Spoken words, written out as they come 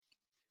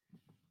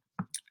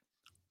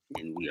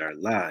And we are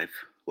live.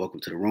 Welcome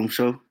to the Rome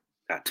Show.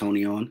 Got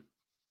Tony on.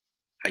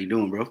 How you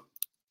doing, bro?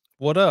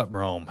 What up,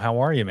 Rome? How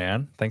are you,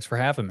 man? Thanks for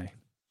having me.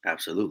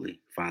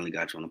 Absolutely. Finally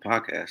got you on the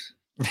podcast.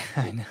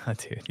 I know,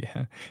 dude.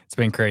 Yeah, it's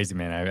been crazy,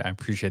 man. I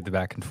appreciate the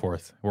back and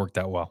forth. It worked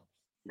out well.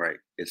 Right.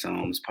 It's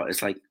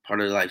like part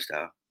of the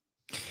lifestyle.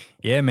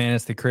 Yeah, man.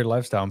 It's the creative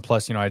lifestyle, and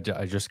plus, I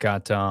just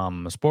got a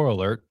spoiler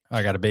alert.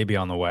 I got a baby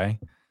on the way.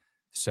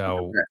 So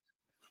Congrats.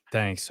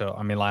 thanks. So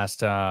I mean,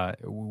 last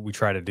we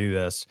tried to do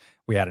this.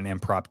 We had an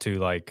impromptu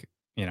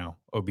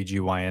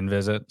OBGYN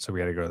visit. So we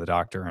had to go to the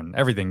doctor, and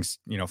everything's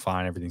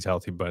fine, everything's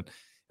healthy, but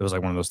it was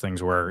like one of those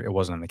things where it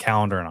wasn't in the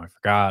calendar and I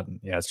forgot. And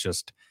yeah,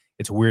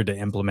 it's weird to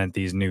implement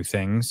these new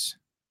things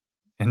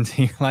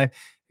into your life,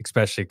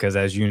 especially because,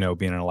 as you know,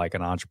 being like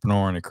an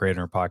entrepreneur and a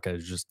creator and podcast,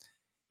 is just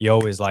you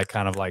always like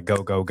kind of like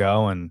go go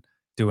go and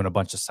doing a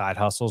bunch of side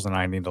hustles, and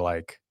I need to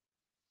like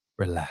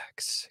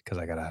relax because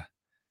I gotta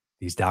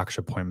these doctor's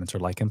appointments are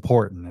like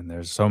important, and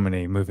there's so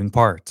many moving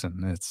parts,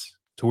 and it's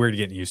weird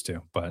getting used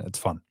to, but it's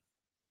fun.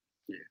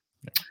 Yeah.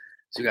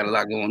 So you got a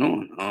lot going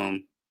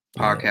on.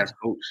 Yeah. Podcast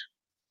coach,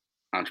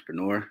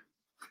 entrepreneur.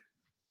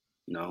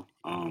 You know,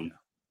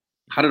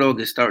 how did it all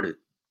get started?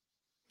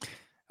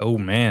 Oh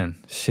man,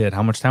 shit.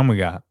 How much time we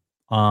got?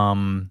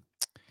 Um,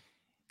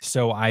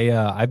 so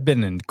I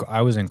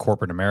was in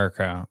corporate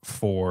America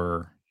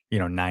for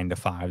 9 to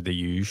 5, the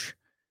huge,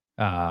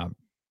 uh,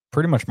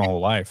 pretty much my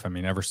whole life. I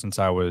mean, ever since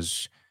I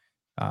was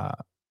uh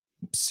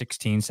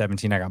 16,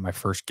 17, I got my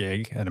first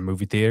gig at a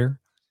movie theater.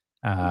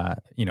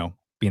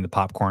 Being the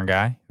popcorn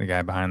guy, the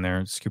guy behind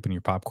there scooping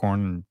your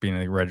popcorn and being at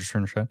the register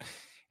and shit.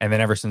 And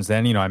then ever since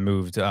then, I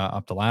moved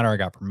up the ladder. I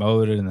got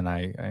promoted, and then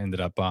I ended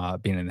up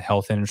being in the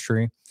health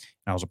industry. And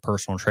I was a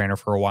personal trainer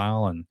for a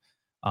while, and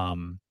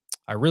um,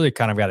 I really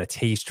kind of got a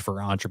taste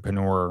for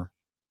entrepreneur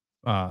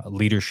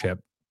leadership,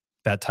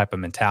 that type of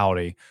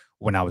mentality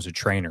when I was a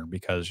trainer,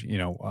 because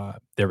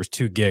there was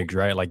two gigs,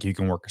 right? Like you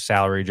can work a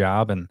salary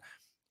job, and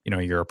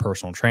you're a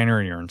personal trainer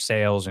and you're in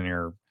sales,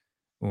 and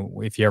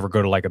if you ever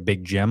go to like a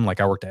big gym, like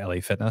I worked at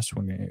LA Fitness,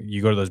 when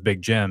you go to those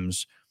big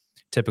gyms,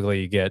 typically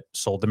you get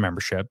sold the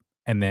membership.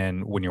 And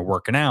then when you're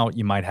working out,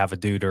 you might have a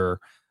dude or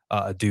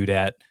a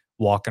dudette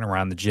walking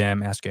around the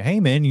gym asking,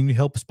 "Hey man, you need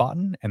help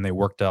spotting?" And they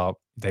worked at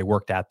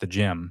the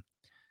gym.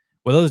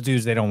 Well, those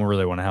dudes, they don't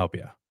really want to help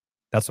you.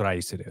 That's what I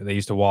used to do. They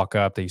used to walk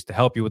up, they used to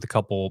help you with a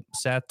couple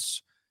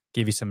sets,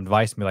 give you some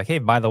advice, and be like, "Hey,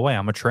 by the way,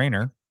 I'm a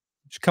trainer.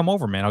 Just come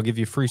over, man. I'll give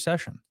you a free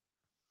session."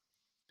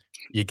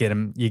 You get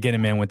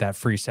them in with that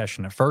free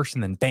session at first,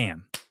 and then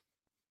bam,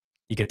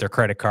 you get their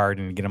credit card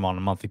and you get them on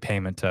a monthly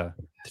payment to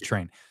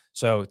train.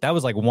 So that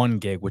was like one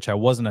gig, which I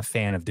wasn't a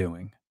fan of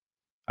doing.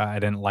 I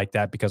didn't like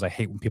that because I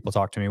hate when people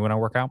talk to me when I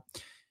work out.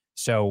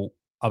 So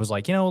I was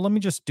like, let me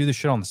just do this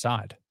shit on the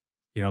side.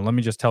 Let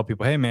me just tell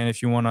people, hey man,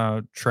 if you want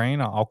to train,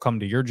 I'll come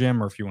to your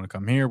gym, or if you want to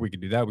come here, we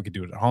could do that. We could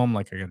do it at home.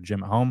 Like I got a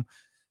gym at home.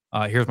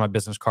 Here's my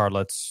business card.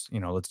 Let's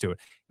do it. And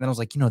then I was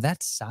like,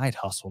 that side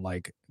hustle,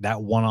 like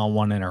that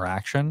one-on-one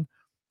interaction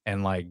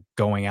and like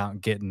going out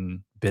and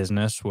getting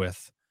business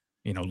with,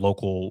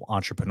 local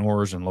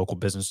entrepreneurs and local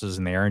businesses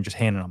in the area and just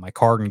handing out my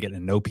card and getting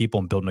to know people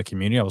and building a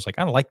community. I was like,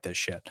 I like this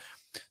shit.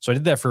 So I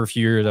did that for a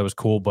few years. That was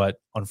cool, but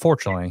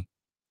unfortunately,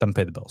 doesn't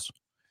pay the bills.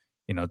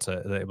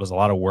 It was a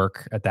lot of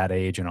work at that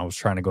age, and I was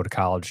trying to go to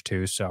college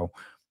too. So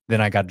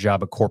then I got a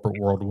job at corporate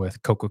world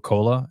with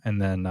Coca-Cola,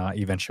 and then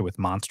eventually with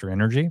Monster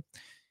Energy.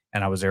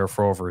 And I was there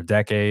for over a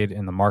decade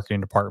in the marketing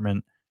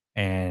department.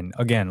 And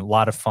again, a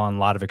lot of fun, a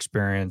lot of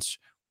experience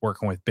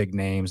working with big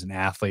names and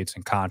athletes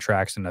and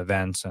contracts and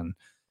events and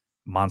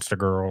monster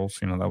girls.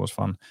 That was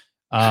fun.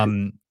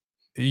 Um,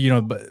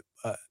 but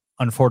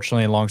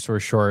unfortunately, long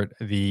story short,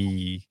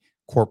 the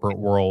corporate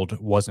world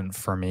wasn't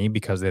for me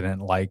because they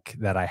didn't like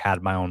that I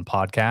had my own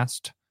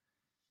podcast.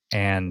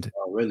 And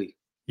Oh, really?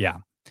 yeah,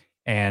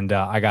 and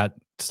I got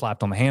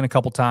slapped on the hand a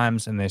couple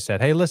times, and they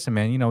said, "Hey, listen,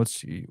 man,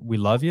 it's we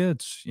love you.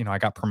 It's I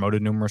got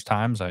promoted numerous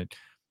times. I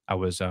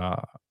was I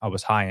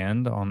was high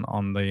end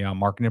on the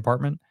marketing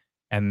department,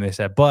 and they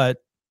said, but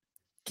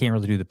can't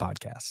really do the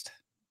podcast.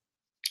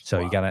 So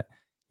Wow.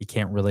 you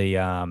can't really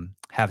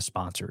have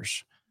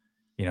sponsors,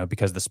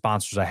 because the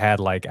sponsors I had,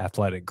 like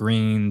Athletic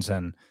Greens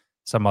and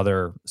some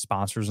other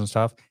sponsors and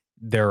stuff,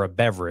 they're a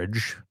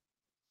beverage.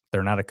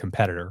 They're not a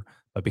competitor,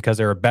 but because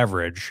they're a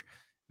beverage,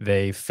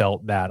 they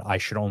felt that I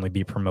should only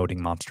be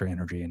promoting Monster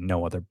Energy and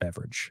no other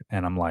beverage.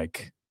 And I'm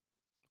like,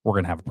 we're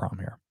going to have a problem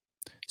here.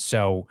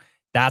 So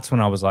that's when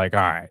I was like,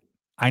 all right,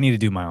 I need to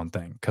do my own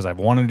thing because I've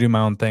wanted to do my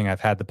own thing. I've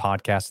had the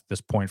podcast at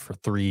this point for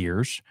 3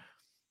 years.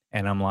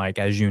 And I'm like,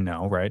 as you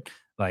know, right?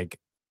 Like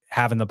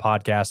having the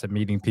podcast and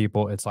meeting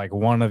people, it's like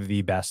one of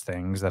the best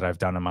things that I've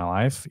done in my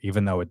life,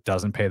 even though it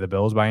doesn't pay the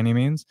bills by any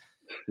means.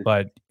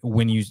 But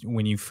when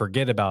you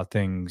forget about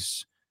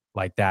things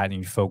like that and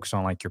you focus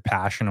on like your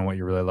passion and what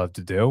you really love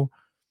to do,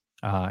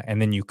 and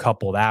then you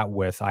couple that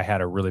with I had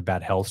a really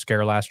bad health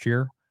scare last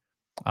year,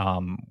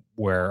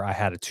 where I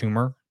had a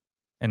tumor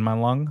in my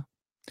lung.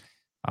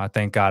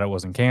 Thank God it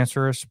wasn't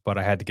cancerous, but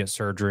I had to get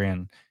surgery,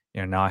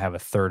 and now I have a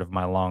third of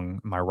my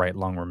right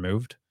lung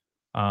removed.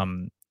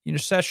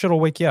 that shit'll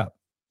wake you up.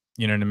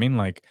 You know what I mean?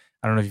 Like,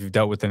 I don't know if you've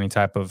dealt with any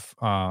type of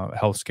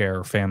health scare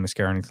or family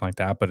scare or anything like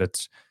that, but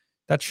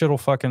that shit'll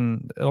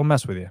it'll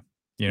mess with you.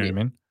 You know what Yeah.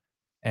 I mean?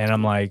 And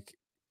I'm like,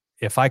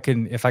 if I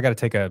got to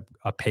take a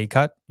pay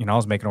cut, I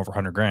was making over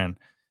 100 grand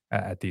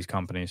at these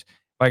companies.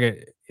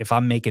 If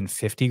I'm making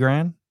 50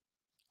 grand,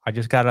 I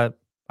gotta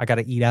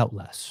eat out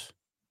less,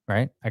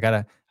 right? I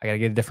gotta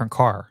get a different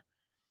car.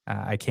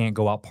 I can't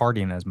go out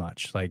partying as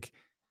much. Like,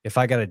 if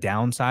I got to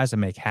downsize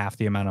and make half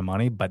the amount of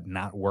money, but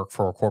not work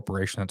for a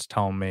corporation that's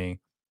telling me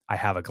I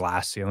have a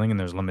glass ceiling and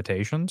there's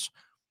limitations,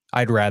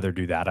 I'd rather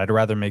do that. I'd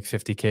rather make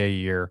 50K a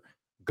year,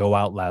 go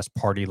out less,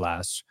 party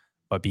less,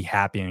 but be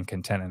happy and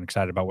content and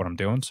excited about what I'm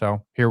doing.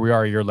 So here we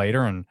are a year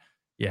later, and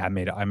yeah, I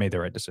made the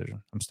right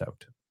decision. I'm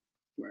stoked.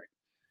 Right.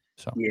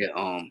 So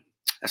Yeah.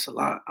 That's a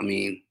lot. I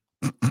mean,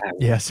 I have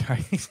yeah,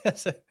 sorry.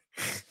 a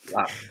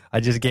lot. I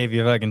just gave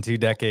you fucking 2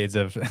 decades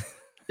of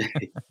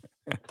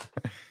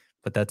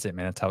but that's it,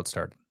 man. That's how it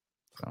started.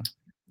 So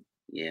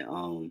Yeah.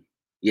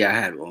 Yeah. I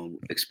had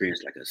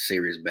experienced like a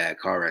serious bad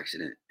car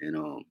accident, and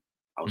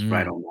I was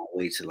right on my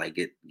way to like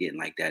getting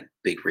like that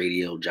big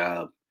radio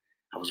job.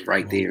 I was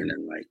right Whoa. there, and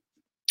then like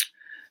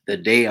the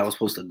day I was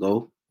supposed to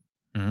go,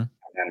 Mhm.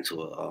 I got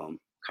into a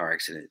car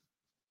accident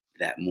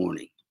that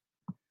morning.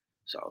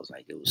 So I was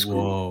like, it was screwed.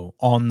 Whoa.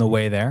 On the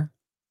way there?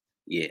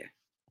 Yeah.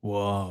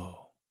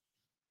 Whoa.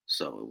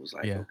 So it was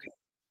like, Yeah. okay,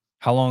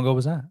 How long ago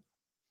was that?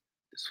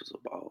 this was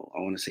about, I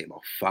want to say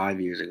about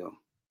 5 years ago.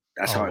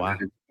 That's Oh, how I got wow.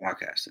 into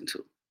podcasting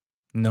too.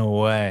 No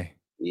way.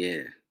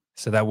 Yeah.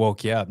 So that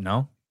woke you up,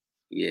 no?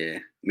 Yeah.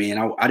 Man,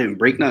 I didn't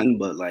break nothing,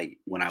 but like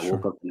when I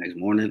woke Sure. up the next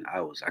morning,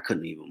 I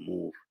couldn't even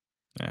move.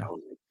 Yeah. I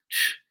was like,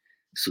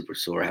 super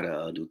sore. I had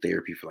to do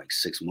therapy for like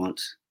 6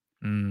 months.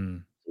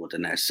 Mm,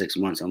 Within that 6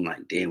 months, I'm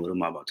like, damn, what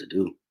am I about to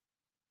do?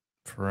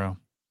 for real.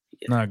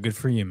 Yeah. No, good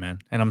for you, man.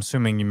 And I'm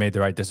assuming you made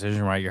the right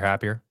decision, right? You're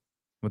happier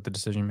with the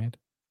decision you made?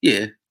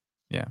 Yeah.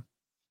 Yeah.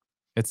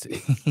 It's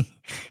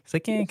it's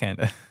like, yeah,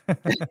 kinda.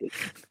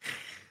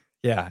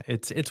 Yeah,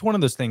 it's one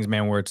of those things,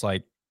 man, where it's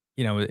like,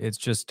 it's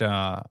just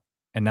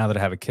and now that I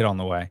have a kid on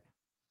the way,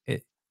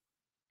 it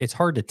it's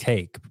hard to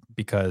take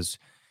because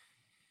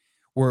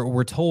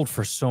we're told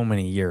for so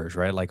many years,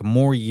 right? Like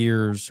more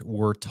years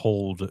we're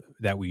told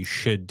that we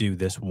should do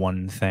this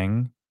one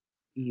thing.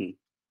 Mhm.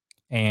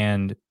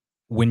 And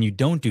when you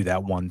don't do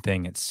that one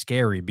thing, it's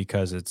scary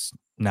because it's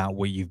not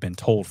what you've been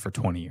told for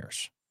 20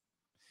 years.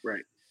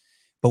 Right.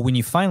 But when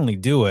you finally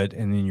do it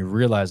and then you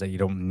realize that you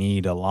don't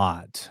need a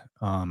lot,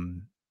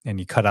 and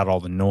you cut out all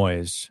the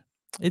noise,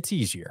 it's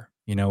easier.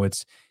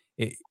 It,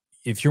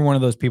 if you're one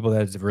of those people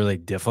that it's really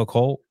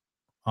difficult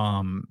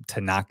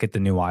to not get the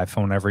new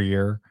iPhone every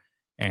year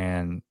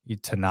and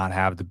to not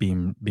have the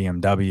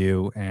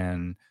BMW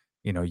and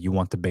you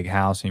want the big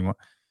house and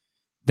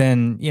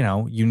then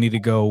you need to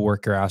go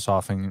work your ass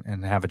off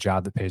and have a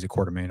job that pays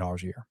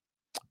 $250,000 a year.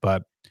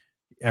 But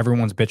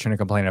everyone's bitching and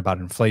complaining about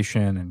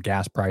inflation and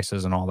gas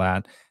prices and all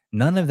that.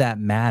 None of that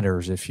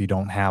matters if you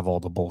don't have all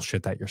the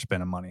bullshit that you're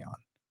spending money on.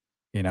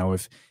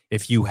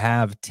 If you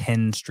have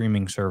 10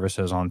 streaming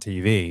services on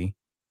TV,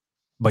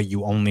 but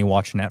you only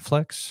watch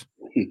Netflix,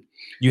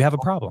 you have a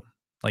problem.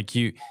 Like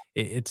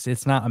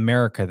it's not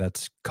America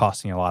that's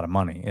costing a lot of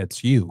money.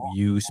 It's you.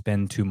 You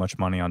spend too much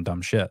money on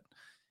dumb shit.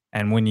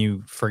 And when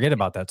you forget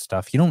about that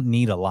stuff, you don't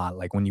need a lot.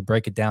 Like when you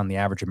break it down, the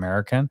average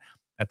American,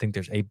 I think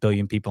there's 8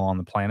 billion people on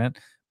the planet.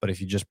 But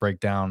if you just break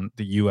down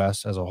the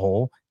US as a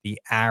whole,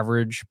 the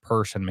average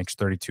person makes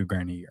 32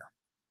 grand a year.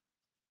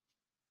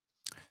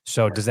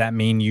 So does that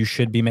mean you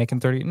should be making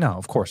 30? No,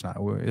 of course not.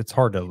 It's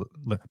hard to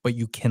live, but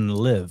you can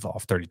live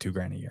off 32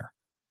 grand a year.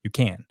 You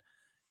can.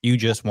 You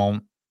just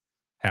won't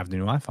have the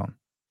new iPhone.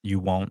 You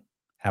won't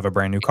have a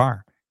brand new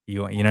car.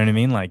 You know what I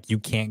mean? Like you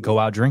can't go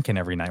out drinking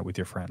every night with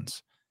your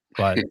friends.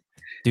 But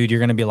dude,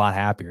 you're going to be a lot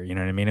happier. You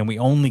know what I mean? And we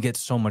only get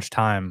so much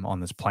time on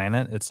this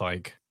planet. It's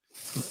like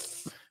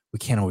we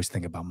can't always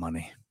think about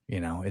money.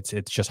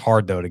 It's just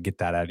hard though to get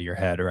that out of your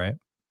head, right?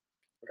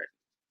 Right.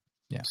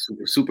 Yeah.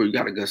 Super, super. You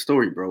got a good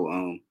story,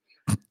 bro.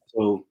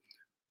 So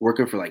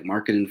working for like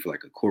marketing for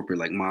like a corporate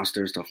like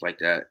Monster, stuff like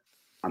that.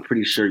 I'm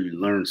pretty sure you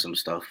learned some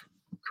stuff,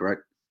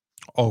 correct?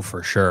 Oh,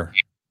 for sure.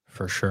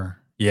 For sure.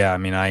 Yeah. I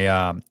mean,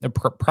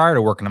 prior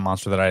to working at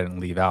Monster that I didn't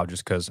leave out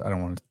just because I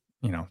don't want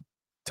to,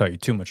 tell you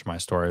too much of my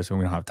story. So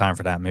we don't have time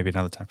for that. Maybe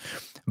another time.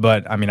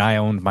 But I mean, I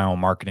owned my own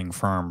marketing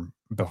firm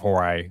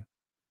before I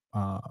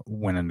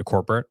went into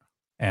corporate,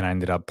 and I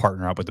ended up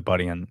partnering up with a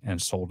buddy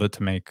and sold it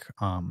to make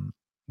some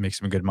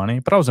good money.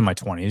 But I was in my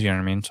 20s, you know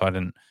what I mean? So I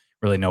didn't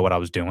really know what I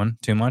was doing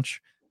too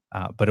much.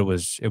 But it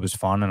was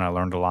fun and I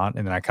learned a lot.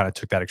 And then I kind of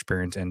took that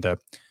experience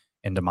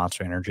into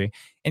Monster Energy.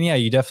 And yeah,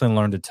 you definitely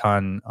learned a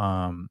ton,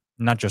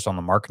 not just on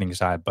the marketing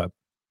side, but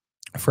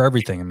for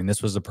everything. I mean,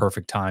 this was the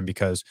perfect time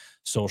because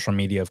social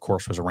media, of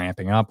course, was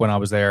ramping up when I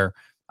was there.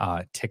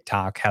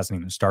 TikTok hasn't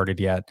even started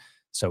yet.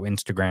 So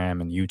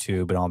Instagram and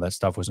YouTube and all that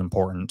stuff was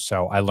important.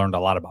 So I learned a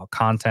lot about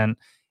content,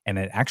 and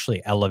it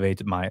actually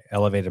elevated my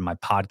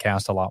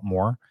podcast a lot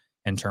more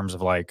in terms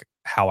of like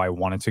how I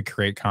wanted to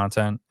create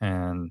content,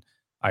 and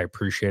I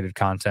appreciated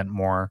content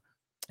more.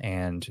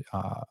 and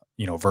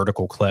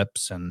vertical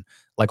clips and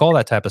like all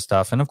that type of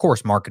stuff. And of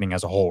course, marketing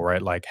as a whole,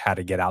 right? Like how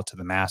to get out to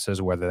the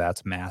masses, whether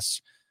that's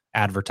mass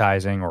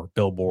advertising or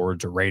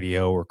billboards or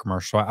radio or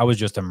commercial. I was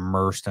just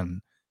immersed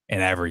in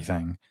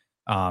everything.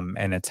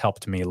 And it's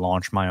helped me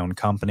launch my own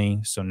company.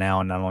 So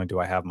now not only do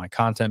I have my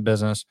content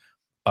business,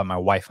 but my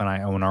wife and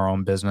I own our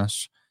own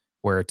business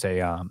where it's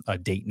a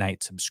date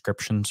night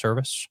subscription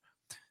service.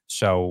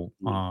 So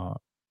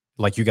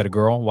like you got a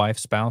girl, wife,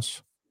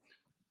 spouse,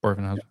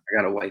 boyfriend, husband?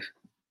 I got a wife.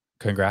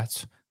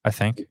 Congrats, I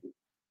think.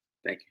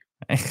 Thank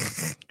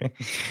you.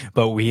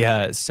 But we,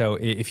 so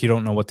if you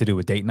don't know what to do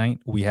with date night,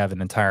 we have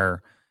an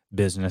entire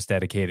business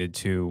dedicated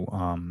to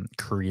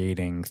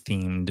creating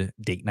themed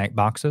date night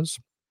boxes.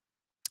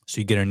 So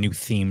you get a new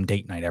themed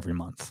date night every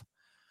month.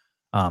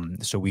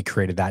 So we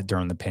created that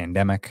during the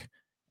pandemic,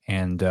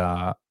 and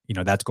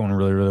that's going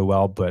really, really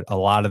well. But a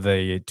lot of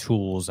the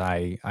tools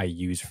I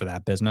use for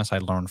that business, I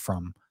learned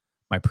from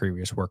my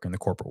previous work in the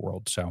corporate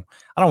world. So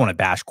I don't want to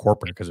bash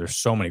corporate because there's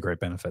so many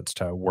great benefits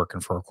to working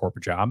for a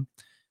corporate job.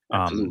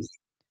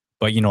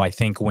 But I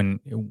think when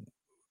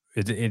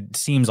it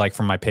seems like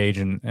from my page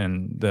and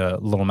the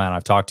little amount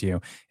I've talked to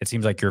you, it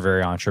seems like you're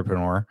very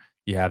entrepreneur.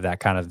 You have that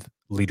kind of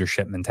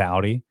leadership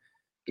mentality.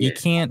 Yeah. You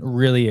can't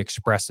really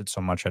express it so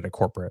much at a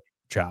corporate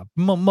job.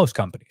 Most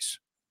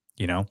companies,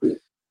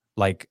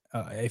 like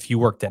if you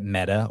worked at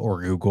Meta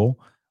or Google,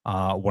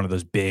 one of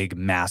those big,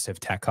 massive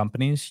tech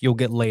companies, you'll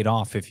get laid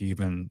off if you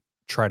even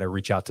try to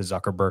reach out to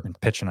Zuckerberg and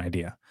pitch an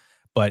idea.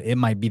 But it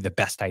might be the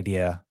best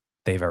idea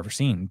they've ever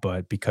seen.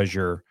 But because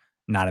you're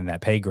not in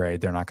that pay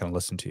grade, they're not going to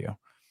listen to you.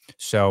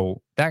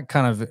 So that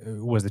kind of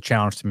was the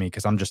challenge to me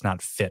because I'm just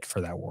not fit for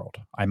that world.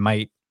 I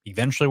might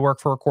eventually work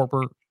for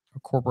a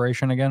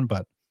corporation again,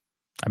 but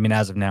I mean,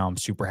 as of now, I'm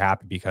super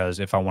happy because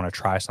if I want to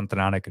try something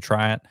out, I could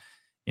try it.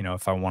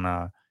 If I want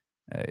to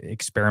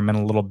experiment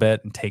a little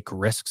bit and take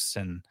risks,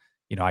 and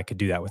I could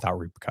do that without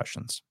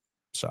repercussions.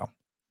 So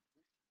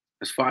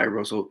that's fire,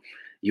 bro. So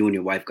you and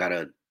your wife got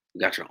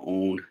your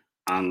own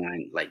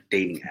online like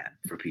dating app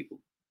for people.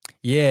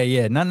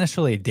 Yeah. Not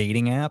necessarily a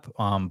dating app,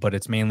 but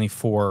it's mainly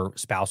for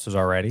spouses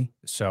already.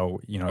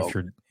 So,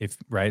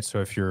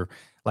 if you're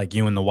like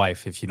you and the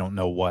wife, if you don't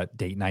know what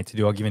date night to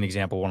do, I'll give you an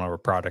example of one of our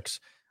products.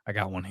 I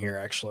got one here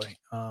actually.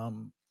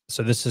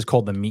 So this is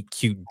called the Meet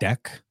Cute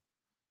deck.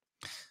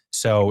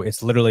 So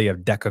it's literally a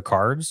deck of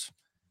cards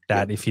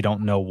that if you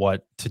don't know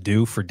what to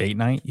do for date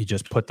night, you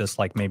just put this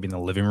like maybe in the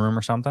living room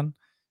or something.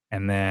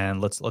 And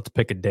then let's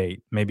pick a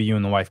date. Maybe you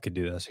and the wife could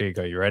do this. Here you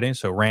go. You ready?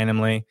 So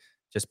randomly,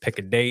 just pick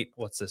a date.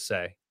 What's this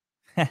say?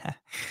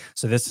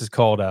 So this is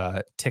called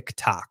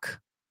TikTok.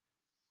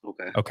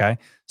 Okay.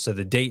 So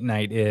the date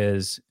night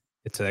it's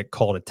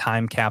called a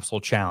time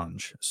capsule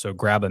challenge. So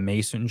grab a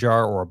mason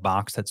jar or a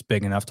box that's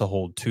big enough to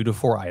hold 2 to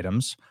 4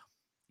 items.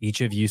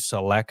 Each of you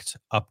select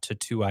up to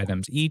 2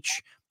 items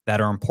each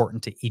that are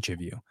important to each of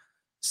you.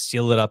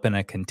 Seal it up in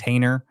a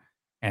container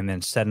and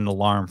then set an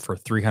alarm for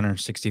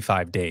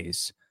 365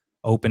 days.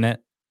 Open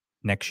it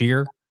next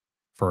year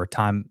for a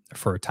time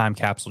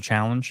capsule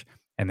challenge,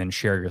 and then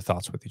share your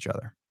thoughts with each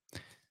other.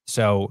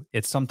 So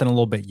it's something a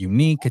little bit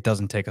unique. It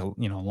doesn't take a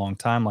long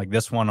time. Like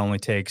this one only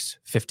takes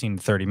 15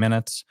 to 30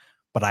 minutes,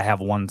 but I have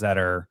ones that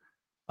are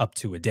up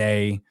to a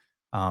day,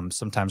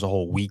 sometimes a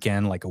whole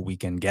weekend, like a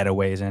weekend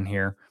getaways in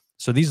here.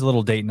 So these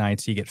little date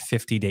nights, you get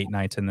 50 date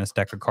nights in this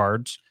deck of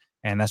cards.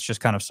 And that's just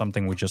kind of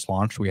something we just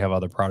launched. We have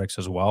other products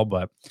as well,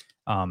 but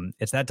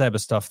it's that type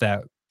of stuff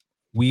that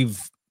we've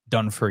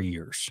done for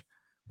years.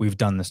 We've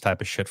done this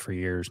type of shit for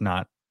years,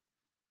 not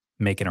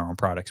making our own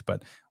products,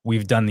 but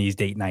we've done these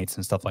date nights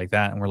and stuff like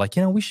that. And we're like,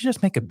 we should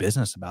just make a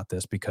business about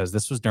this because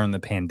this was during the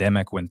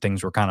pandemic when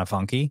things were kind of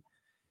funky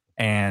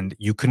and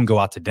you couldn't go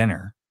out to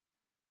dinner,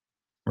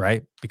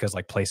 right? Because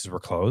like places were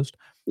closed.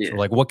 Yeah. So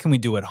like, what can we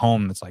do at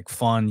home that's like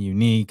fun,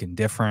 unique, and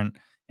different?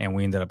 And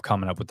we ended up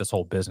coming up with this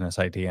whole business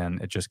idea, and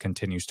it just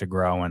continues to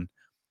grow. And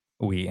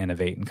we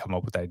innovate and come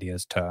up with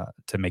ideas to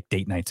make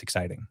date nights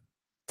exciting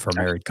for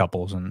married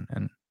couples and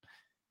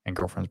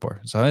girlfriends,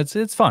 boyfriends. So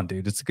it's fun,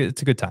 dude. It's a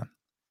good time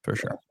for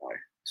sure.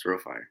 It's real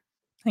fire.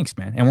 Thanks,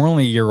 man. And we're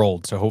only a year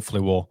old, so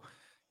hopefully we'll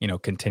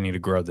continue to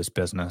grow this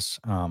business.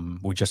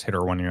 We just hit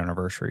our 1-year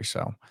anniversary,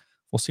 so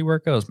we'll see where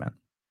it goes, man.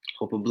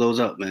 Hope it blows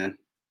up, man.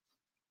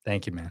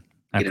 Thank you, man.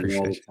 I appreciate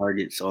all the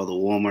Targets, all the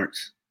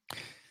Walmarts.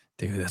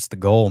 Dude, that's the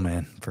goal,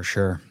 man, for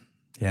sure.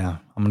 Yeah,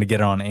 I'm gonna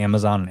get it on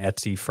Amazon and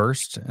Etsy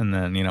first, and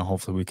then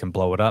hopefully we can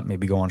blow it up.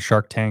 Maybe go on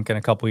Shark Tank in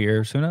a couple of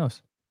years. Who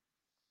knows?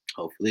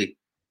 Hopefully.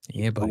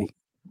 Yeah, buddy.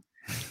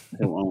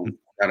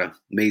 Got an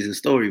amazing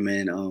story,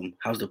 man.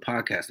 How's the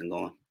podcasting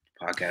going?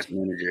 Podcast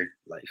manager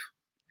life.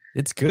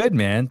 It's good,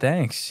 man.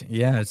 Thanks.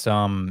 Yeah, it's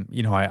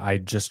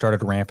I just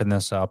started ramping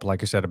this up,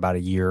 like I said, about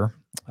a year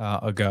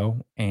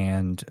ago,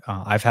 and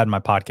I've had my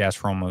podcast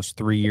for almost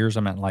 3 years.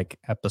 I'm at like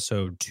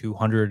episode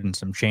 200 and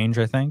some change,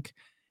 I think,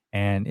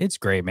 and it's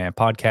great, man.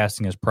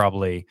 Podcasting is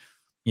probably,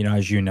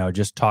 as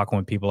just talking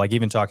with people, like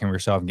even talking with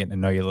yourself and getting to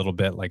know you a little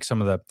bit. Like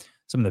some of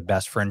the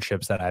best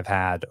friendships that I've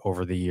had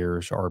over the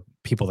years are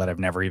people that I've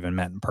never even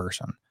met in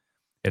person.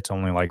 It's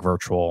only like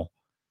virtual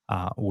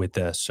with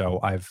this. So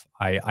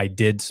I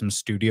did some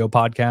studio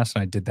podcasts,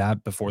 and I did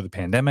that before the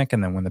pandemic.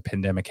 And then when the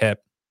pandemic hit,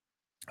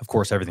 of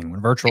course, everything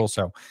went virtual.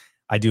 So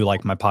I do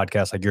like my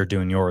podcast, like you're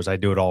doing yours. I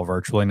do it all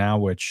virtually now,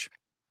 which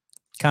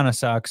kind of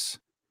sucks,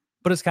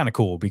 but it's kind of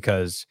cool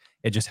because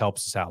it just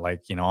helps us out.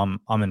 Like, I'm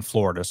in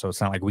Florida, so it's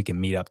not like we can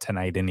meet up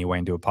tonight anyway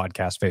and do a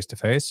podcast face to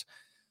face.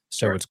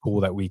 So Sure. it's cool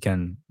that we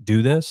can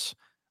do this.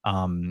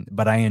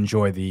 But I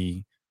enjoy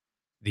the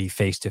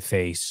face to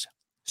face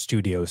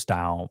studio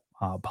style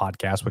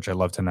podcast, which I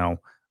love to know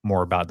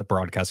more about the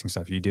broadcasting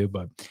stuff you do.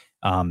 But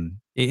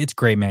it's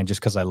great, man,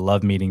 just because I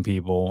love meeting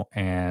people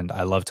and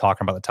I love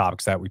talking about the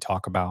topics that we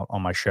talk about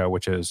on my show,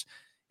 which is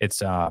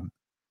it's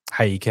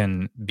how you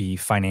can be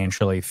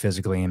financially,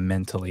 physically, and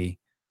mentally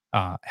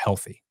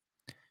healthy.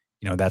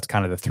 That's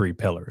kind of the three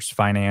pillars: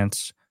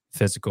 finance,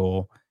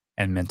 physical,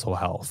 and mental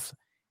health.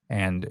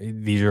 And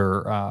these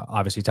are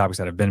obviously topics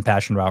that I've been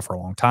passionate about for a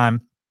long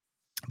time,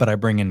 but I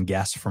bring in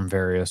guests from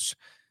various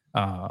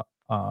uh,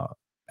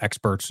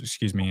 experts,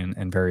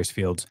 in various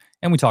fields,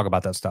 and we talk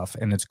about that stuff.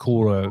 And it's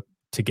cool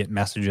to get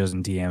messages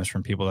and DMs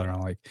from people that are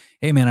like,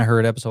 "Hey, man, I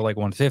heard episode like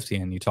 150,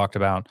 and you talked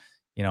about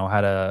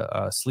how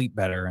to sleep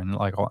better," and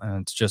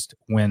and it's just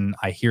when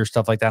I hear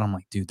stuff like that, I'm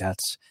like, dude,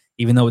 that's,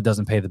 even though it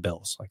doesn't pay the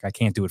bills, like I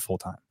can't do it full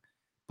time,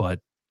 but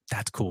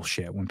that's cool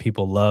shit. When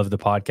people love the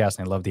podcast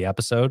and they love the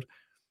episode,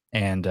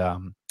 and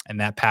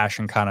that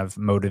passion kind of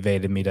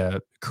motivated me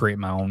to create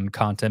my own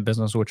content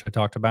business, which I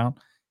talked about.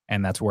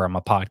 And that's where I'm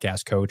a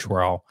podcast coach,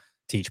 where I'll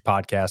teach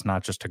podcasts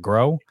not just to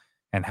grow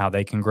and how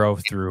they can grow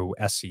through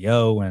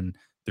SEO and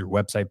through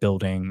website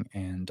building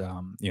and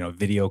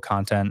video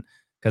content,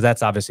 because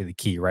that's obviously the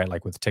key, right?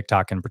 Like with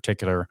TikTok in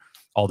particular,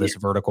 all this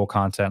vertical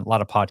content. A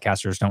lot of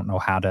podcasters don't know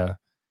how to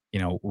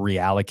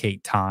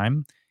reallocate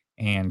time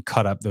and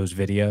cut up those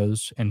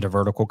videos into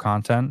vertical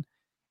content,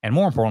 and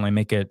more importantly,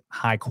 make it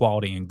high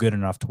quality and good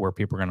enough to where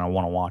people are going to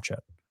want to watch it.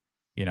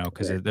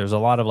 Because there's a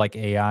lot of like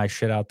AI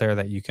shit out there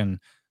that you can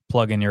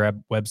plug in your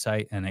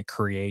website and it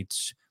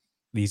creates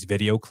these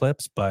video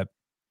clips. But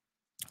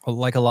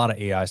like a lot of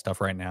AI stuff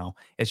right now,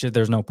 it's just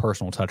there's no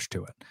personal touch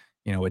to it.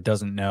 It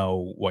doesn't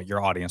know what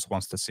your audience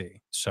wants to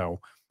see. So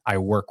I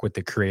work with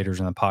the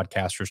creators and the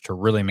podcasters to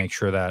really make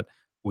sure that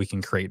we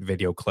can create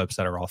video clips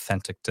that are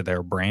authentic to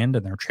their brand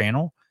and their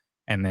channel,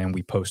 and then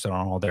we post it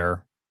on all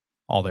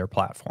their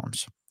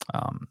platforms.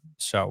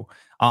 So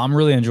I'm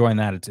really enjoying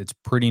that. It's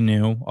pretty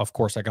new. Of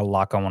course, I got a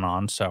lot going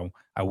on, so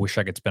I wish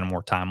I could spend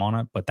more time on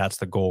it, but that's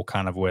the goal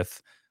kind of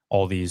with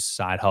all these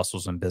side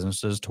hustles and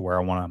businesses, to where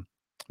I want to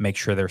make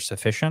sure they're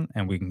sufficient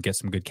and we can get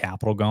some good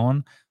capital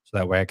going. So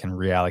that way I can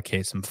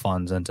reallocate some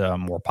funds into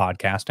more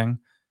podcasting,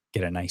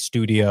 get a nice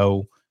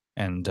studio,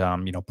 and,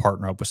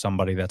 partner up with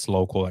somebody that's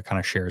local that kind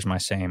of shares my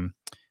same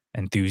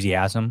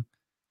enthusiasm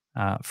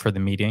for the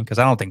medium. Cause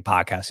I don't think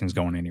podcasting is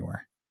going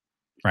anywhere.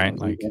 Right.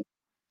 Like,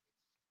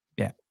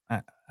 yeah,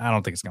 I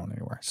don't think it's going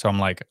anywhere. So I'm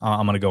like,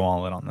 I'm going to go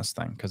all in on this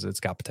thing because it's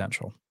got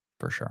potential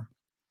for sure.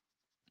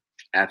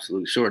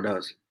 Absolutely. Sure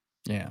does.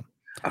 Yeah.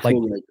 I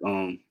feel like,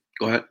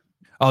 go ahead.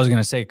 I was going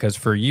to say, because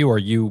for you, are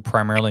you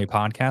primarily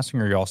podcasting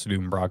or are you also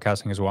doing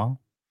broadcasting as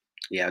well?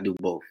 Yeah, I do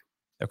both.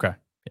 Okay.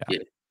 Yeah.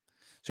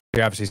 So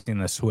you're obviously seeing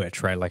the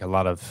switch, right? Like a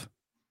lot of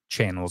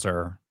channels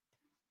are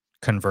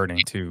converting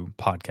to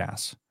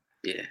podcasts.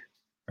 Yeah.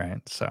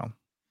 Right. So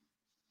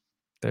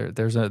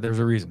there's a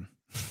reason.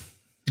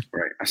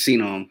 Right. I've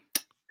seen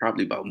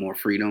probably about more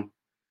freedom.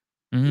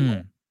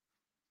 Mm-hmm.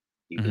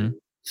 You can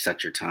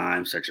set your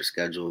time, set your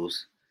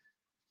schedules.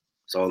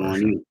 It's all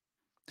on you.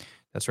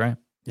 That's right.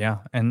 Yeah.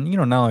 And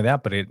not only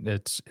that, but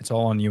it's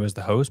all on you as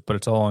the host, but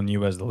it's all on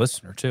you as the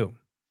listener too.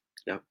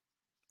 Yep.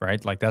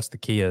 Right. Like that's the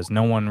key, is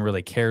no one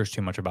really cares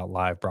too much about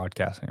live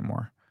broadcast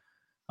anymore.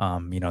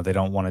 They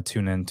don't want to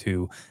tune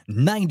into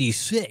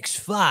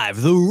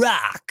 96.5 The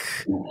Rock.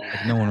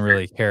 Like no one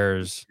really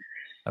cares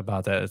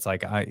about that. It's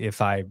like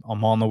if I'm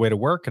on the way to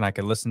work and I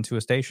can listen to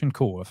a station,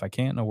 cool. If I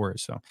can't, no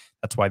worries. So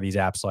that's why these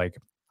apps like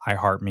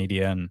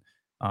iHeartMedia and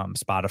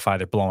Spotify,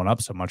 they're blowing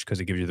up so much, because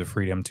it gives you the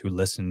freedom to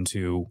listen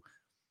to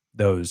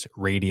those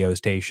radio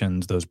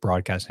stations, those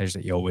broadcast stations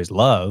that you always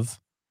love,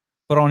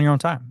 but on your own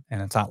time,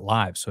 and it's not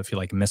live. So if you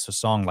like miss a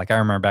song, like I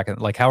remember back in,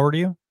 like, how old are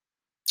you?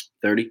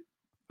 30.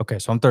 Okay,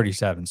 so I'm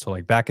 37. So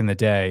like back in the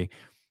day,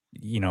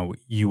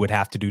 you would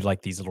have to do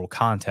like these little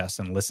contests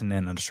and listen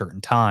in at a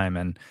certain time,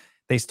 and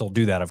they still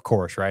do that, of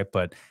course, right?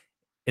 But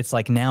it's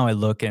like now I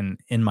look in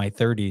my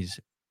 30s,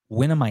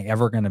 when am I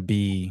ever going to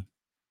be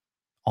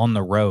on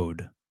the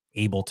road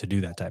able to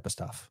do that type of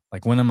stuff?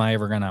 Like when am I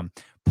ever going to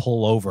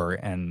pull over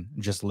and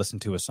just listen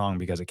to a song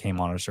because it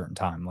came on at a certain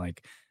time?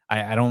 Like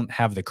I don't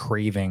have the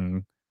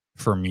craving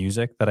for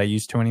music that I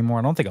used to anymore.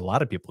 I don't think a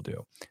lot of people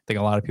do. I think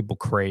a lot of people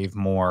crave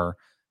more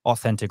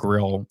authentic,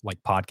 real,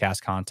 like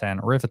podcast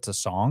content, or if it's a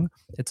song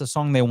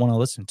they want to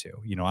listen to.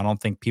 I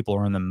don't think people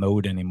are in the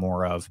mode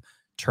anymore of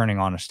turning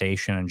on a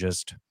station and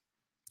just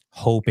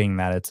hoping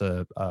that it's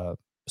a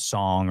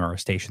song or a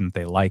station that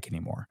they like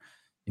anymore.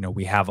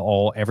 We have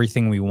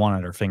everything we want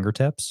at our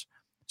fingertips.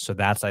 So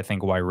that's, I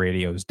think, why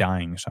radio is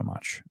dying so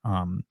much.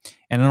 And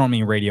I don't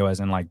mean radio as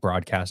in like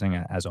broadcasting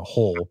as a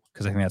whole,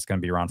 because I think that's going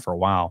to be around for a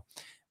while.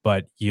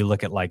 But you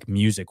look at like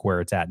music where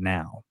it's at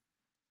now.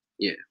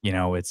 Yeah. You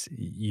know, it's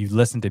you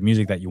listen to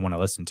music that you want to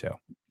listen to.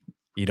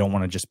 You don't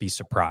want to just be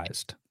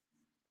surprised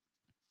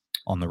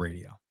on the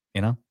radio,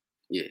 you know?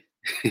 Yeah.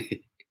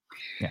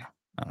 Yeah.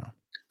 I don't know.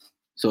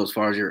 So as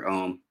far as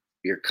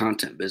your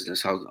content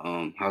business,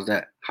 how's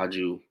that? How'd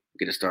you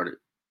get it started?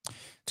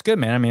 It's good,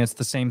 man. I mean, it's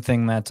the same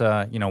thing that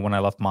when I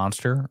left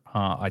Monster,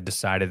 I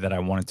decided that I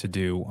wanted to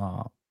do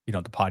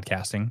the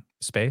podcasting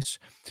space.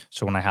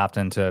 So when I hopped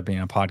into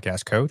being a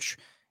podcast coach,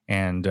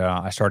 and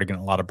I started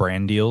getting a lot of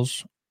brand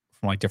deals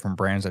from like different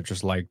brands that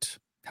just liked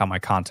how my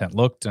content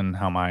looked and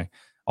how my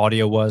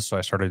audio was. So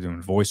I started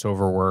doing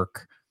voiceover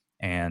work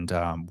and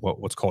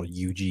what's called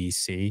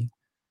UGC,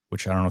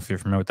 which I don't know if you're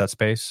familiar with that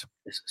space.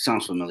 It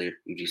sounds familiar.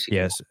 UGC.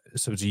 Yes.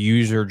 So it's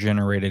user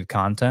generated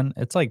content.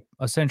 It's like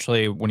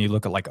essentially when you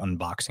look at like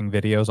unboxing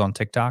videos on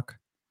TikTok,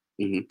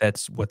 Mhm.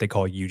 that's what they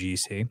call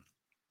UGC,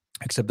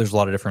 except there's a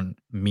lot of different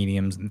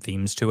mediums and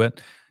themes to it.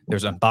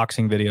 There's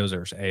unboxing videos,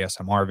 there's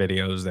ASMR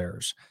videos,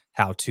 there's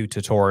how-to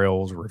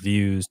tutorials,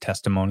 reviews,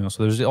 testimonials.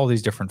 So there's all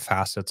these different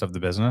facets of the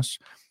business.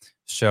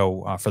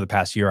 So for the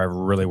past year, I've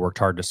really worked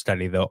hard to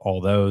study all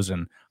those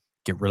and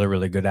get really,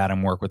 really good at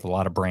them, work with a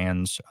lot of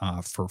brands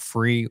for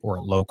free or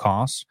at low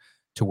cost,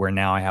 to where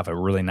now I have a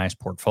really nice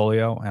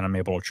portfolio and I'm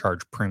able to charge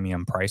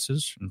premium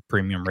prices and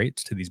premium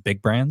rates to these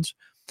big brands.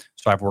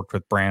 So I've worked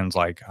with brands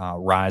like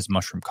Rise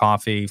Mushroom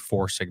Coffee,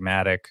 Four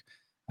Sigmatic,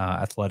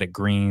 Athletic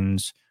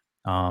Greens,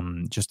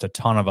 just a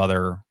ton of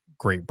other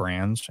great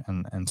brands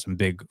and some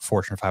big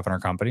Fortune 500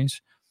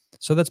 companies.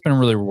 So that's been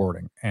really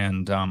rewarding.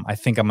 And I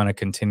think I'm going to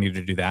continue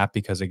to do that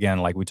because, again,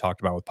 like we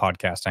talked about with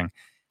podcasting,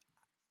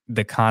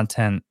 the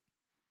content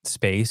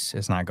space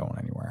is not going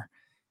anywhere.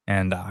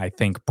 And I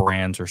think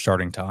brands are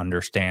starting to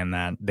understand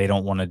that they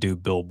don't want to do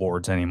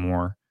billboards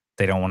anymore.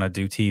 They don't want to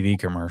do TV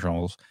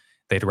commercials.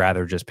 They'd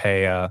rather just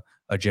pay a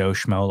Joe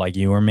Schmo like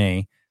you or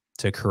me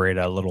to create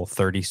a little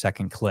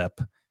 30-second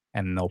clip,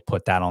 and they'll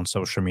put that on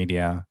social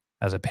media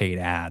as a paid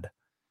ad.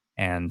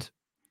 And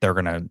they're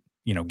going to,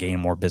 gain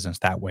more business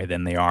that way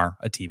than they are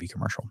a TV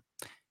commercial.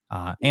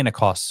 And it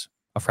costs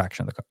a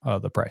fraction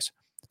of the price.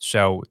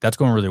 So that's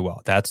going really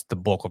well. That's the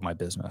bulk of my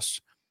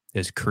business,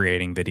 is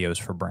creating videos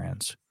for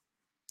brands.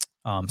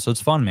 So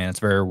it's fun, man. It's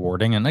very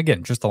rewarding. And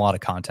again, just a lot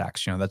of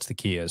contacts. That's the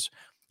key, is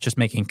just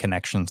making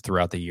connections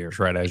throughout the years,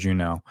 right? As you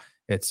know,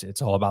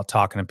 it's all about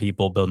talking to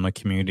people, building a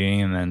community,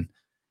 and then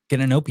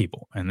getting to know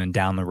people. And then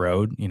down the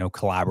road,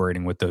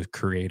 collaborating with those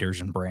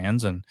creators and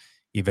brands and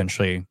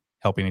eventually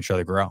helping each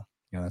other grow.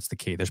 That's the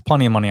key. There's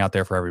plenty of money out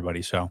there for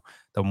everybody. So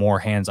the more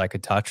hands I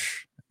could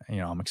touch,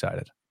 I'm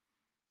excited.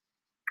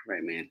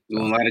 Right, man.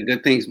 Doing a lot of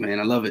good things, man.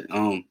 I love it.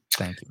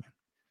 Thank you, man.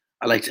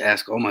 I like to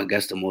ask all my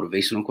guests a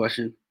motivational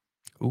question.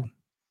 Ooh.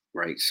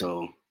 Right.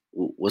 So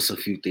what's a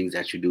few things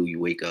that you do?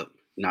 You wake up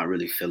not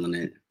really feeling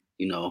it,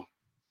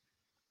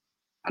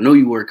 I know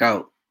you work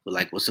out, but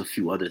like what's a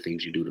few other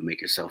things you do to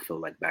make yourself feel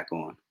like back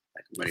on,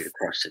 like I'm ready to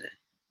crush today?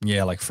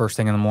 Yeah, like first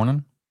thing in the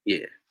morning?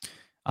 Yeah.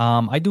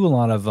 I do a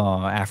lot of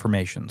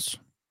affirmations.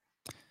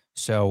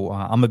 So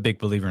I'm a big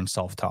believer in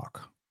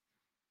self-talk,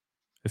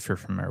 if you're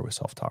familiar with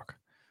self-talk.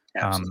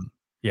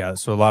 Yeah,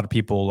 so a lot of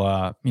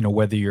people,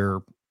 whether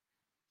you're,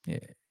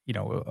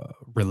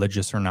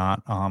 religious or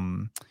not,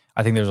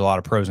 I think there's a lot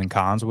of pros and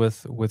cons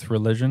with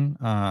religion.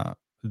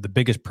 The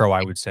biggest pro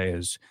I would say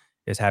is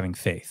having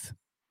faith,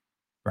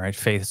 right?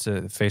 Faith's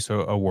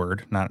a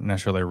word, not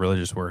necessarily a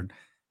religious word,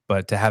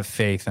 but to have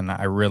faith. And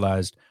I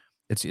realized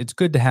it's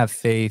good to have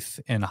faith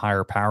in a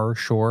higher power.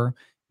 Sure.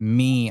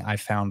 Me, I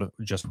found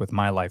just with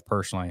my life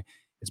personally,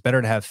 it's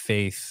better to have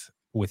faith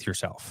with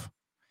yourself.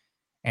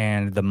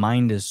 And the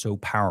mind is so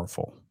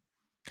powerful,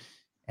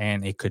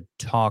 and it could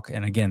talk.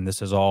 And again,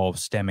 this is all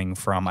stemming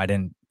from, I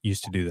didn't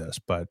used to do this,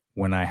 but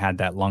when I had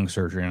that lung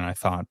surgery and I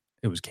thought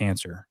it was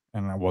cancer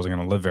and I wasn't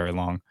going to live very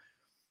long,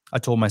 I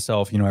told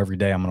myself, every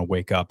day I'm going to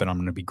wake up and I'm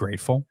going to be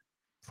grateful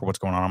for what's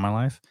going on in my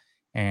life.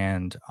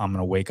 And I'm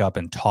going to wake up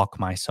and talk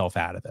myself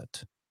out of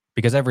it,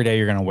 because every day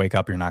you're going to wake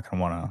up, you're not going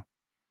to want to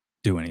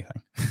do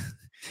anything.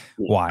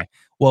 Why?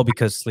 Well,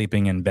 because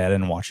sleeping in bed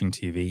and watching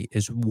TV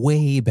is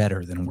way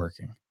better than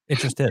working. It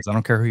just is. I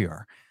don't care who you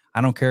are.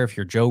 I don't care if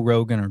you're Joe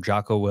Rogan or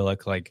Jocko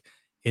Willink. Like,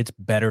 it's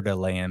better to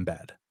lay in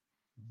bed.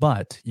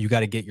 But you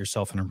got to get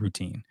yourself in a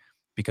routine,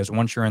 because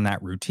once you're in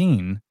that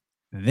routine,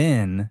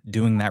 then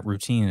doing that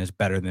routine is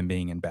better than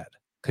being in bed,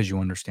 because you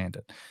understand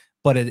it.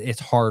 But it's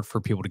hard for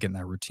people to get in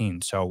that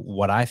routine. So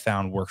what I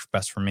found works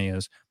best for me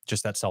is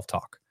just that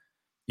self-talk,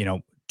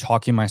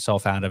 talking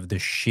myself out of the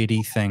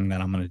shitty thing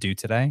that I'm going to do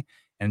today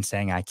and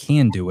saying I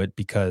can do it,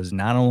 because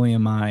not only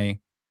am I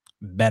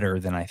better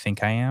than I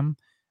think I am,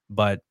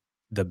 but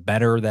the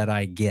better that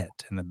I get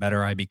and the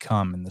better I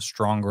become and the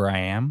stronger I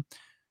am,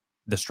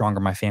 the stronger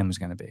my family's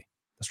going to be,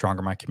 the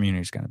stronger my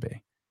community is going to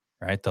be,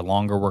 right? The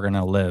longer we're going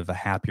to live a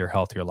happier,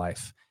 healthier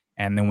life.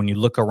 And then when you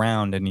look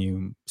around and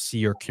you see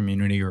your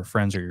community or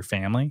friends or your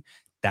family,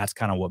 that's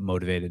kind of what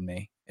motivated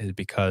me, is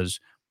because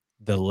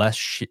the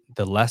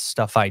less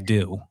stuff I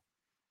do,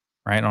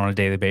 right, on a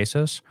daily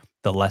basis,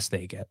 the less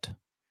they get.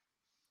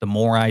 The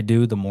more I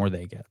do, the more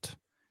they get.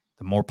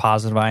 The more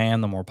positive I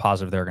am, the more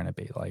positive they're going to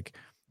be. Like,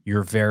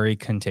 you're very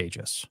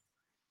contagious,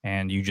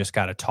 and you just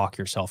got to talk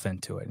yourself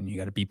into it, and you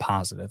got to be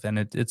positive. And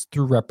it's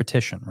through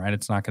repetition, right?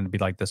 It's not going to be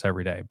like this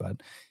every day,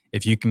 but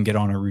if you can get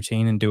on a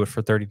routine and do it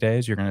for 30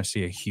 days, you're going to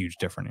see a huge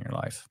difference in your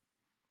life.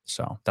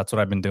 So that's what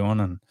I've been doing,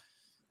 and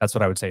that's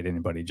what I would say to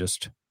anybody.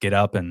 Just get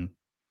up and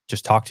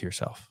just talk to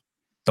yourself.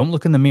 Don't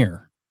look in the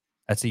mirror.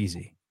 That's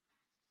easy.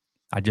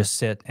 I just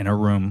sit in a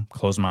room,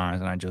 close my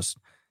eyes, and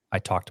I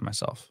talk to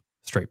myself.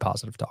 Straight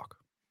positive talk.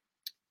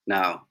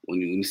 Now,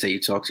 when you say you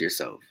talk to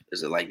yourself,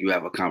 is it like you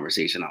have a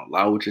conversation out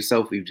loud with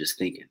yourself, or you just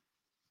thinking?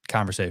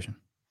 Conversation.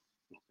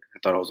 I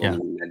thought I was the only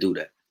one that do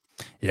that.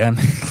 Yeah,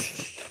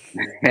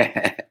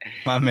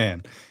 my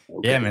man.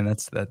 Okay. Yeah, man.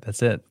 That's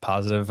it.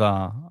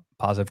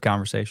 Positive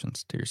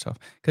conversations to yourself,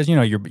 because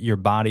your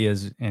body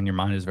is and your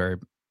mind is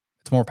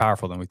it's more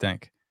powerful than we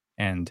think.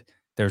 And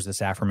there's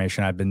this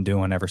affirmation I've been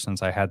doing ever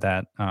since I had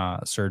that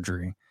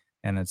surgery,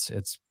 and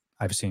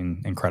I've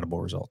seen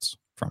incredible results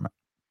from it.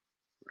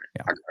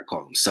 Yeah, I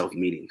call them self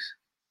meetings.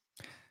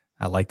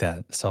 I like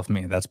that. Self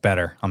meeting. That's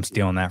better. I'm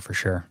stealing that for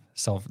sure.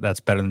 That's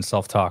better than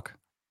self talk.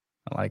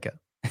 I like it.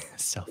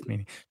 Self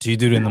meeting. Do you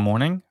do it in the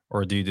morning,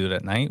 or do you do it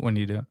at night? When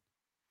do you do it?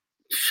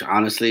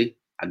 Honestly,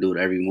 I do it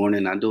every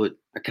morning.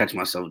 I catch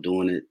myself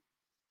doing it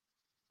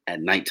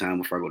at nighttime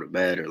before I go to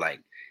bed, or like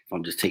if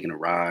I'm just taking a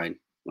ride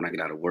when I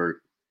get out of work.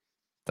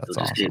 That's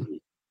Just hit awesome.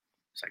 me.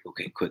 It's like,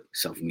 okay, quick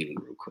self meeting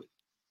real quick.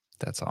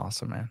 That's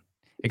awesome, man.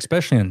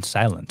 Especially in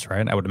silence,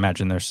 right? I would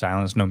imagine there's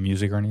silence, no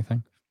music or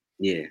anything.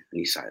 Yeah,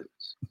 any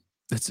silence.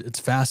 It's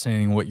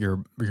fascinating what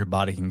your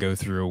body can go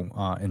through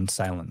in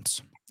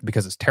silence,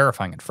 because it's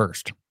terrifying at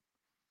first.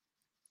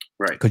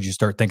 Right. Because you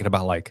start thinking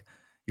about like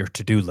your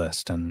to-do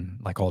list and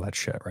like all that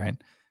shit, right?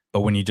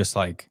 But when you just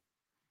like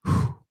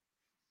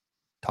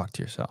talk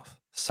to yourself,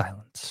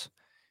 silence,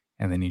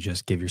 and then you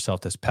just give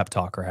yourself this pep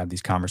talk or have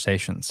these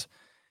conversations,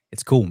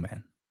 it's cool,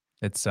 man.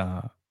 It's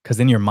because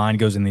then your mind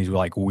goes in these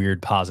like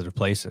weird positive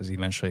places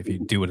eventually if you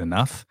do it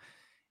enough,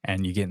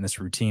 and you get in this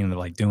routine of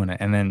like doing it.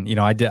 And then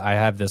I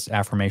have this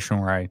affirmation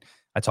where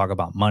I talk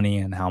about money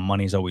and how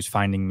money's always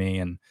finding me,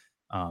 and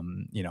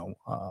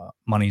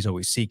money's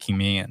always seeking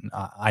me, and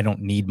I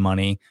don't need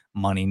money,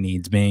 money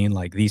needs me,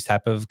 like these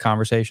type of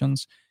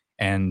conversations.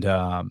 And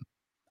I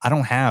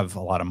don't have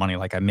a lot of money.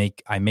 Like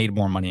I made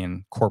more money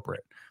in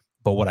corporate,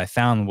 but what I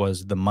found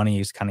was the money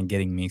is kind of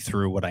getting me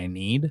through what I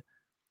need.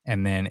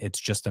 And then it's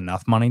just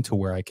enough money to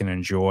where I can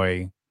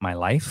enjoy my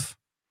life,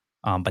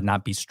 but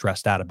not be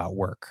stressed out about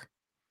work.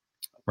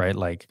 Right.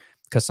 Like,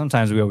 because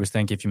sometimes we always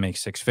think if you make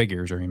six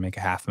figures or you make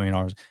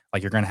 $500,000,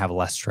 like you're going to have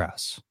less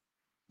stress.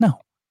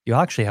 No, you'll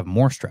actually have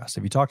more stress.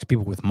 If you talk to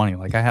people with money,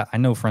 like I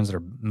know friends that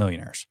are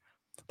millionaires,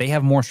 they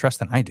have more stress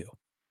than I do.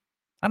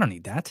 I don't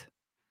need that.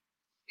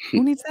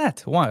 Who needs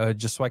that? Why?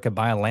 Just so I could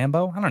buy a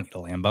Lambo? I don't need a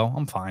Lambo.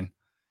 I'm fine.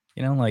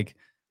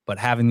 But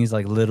having these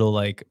like little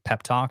like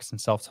pep talks and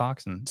self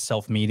talks and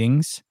self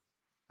meetings,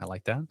 I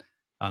like that.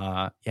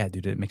 Yeah,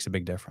 dude, it makes a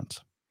big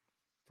difference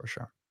for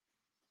sure.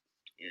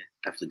 Yeah,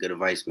 that's good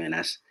advice, man.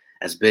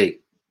 That's big.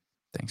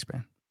 Thanks,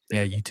 man.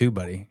 Yeah, you too,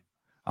 buddy.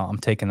 I'm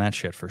taking that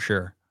shit for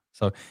sure.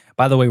 So,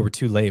 by the way, we're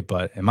too late,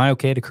 but am I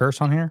okay to curse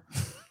on here?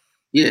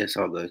 Yeah, it's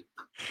all good.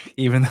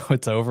 Even though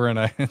it's over and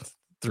I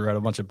threw out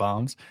a bunch of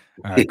bombs?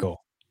 All right,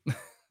 cool.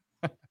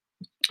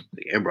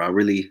 Yeah, bro, I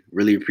really,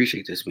 really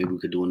appreciate this. Maybe we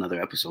could do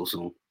another episode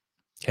soon.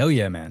 Hell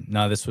yeah, man.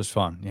 No, this was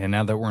fun. Yeah,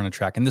 now that we're on a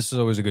track, and this is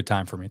always a good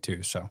time for me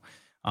too. So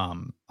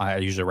I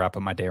usually wrap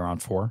up my day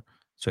around 4.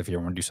 So if you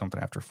ever want to do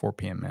something after 4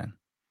 p.m., man,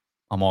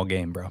 I'm all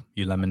game, bro.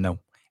 You let me know.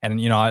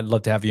 And, I'd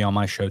love to have you on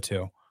my show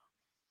too.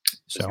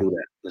 So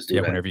Let's do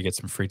that. Whenever you get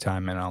some free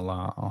time, and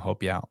I'll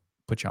help you out.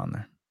 Put you on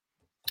there.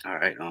 All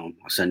right. I'll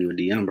send you a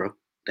DM, bro.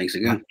 Thanks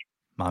again.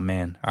 My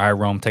man. All right,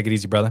 Rome. Take it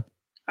easy, brother.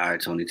 All right,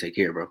 Tony. Take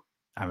care, bro.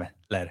 All right,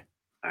 later.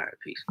 All right,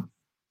 peace.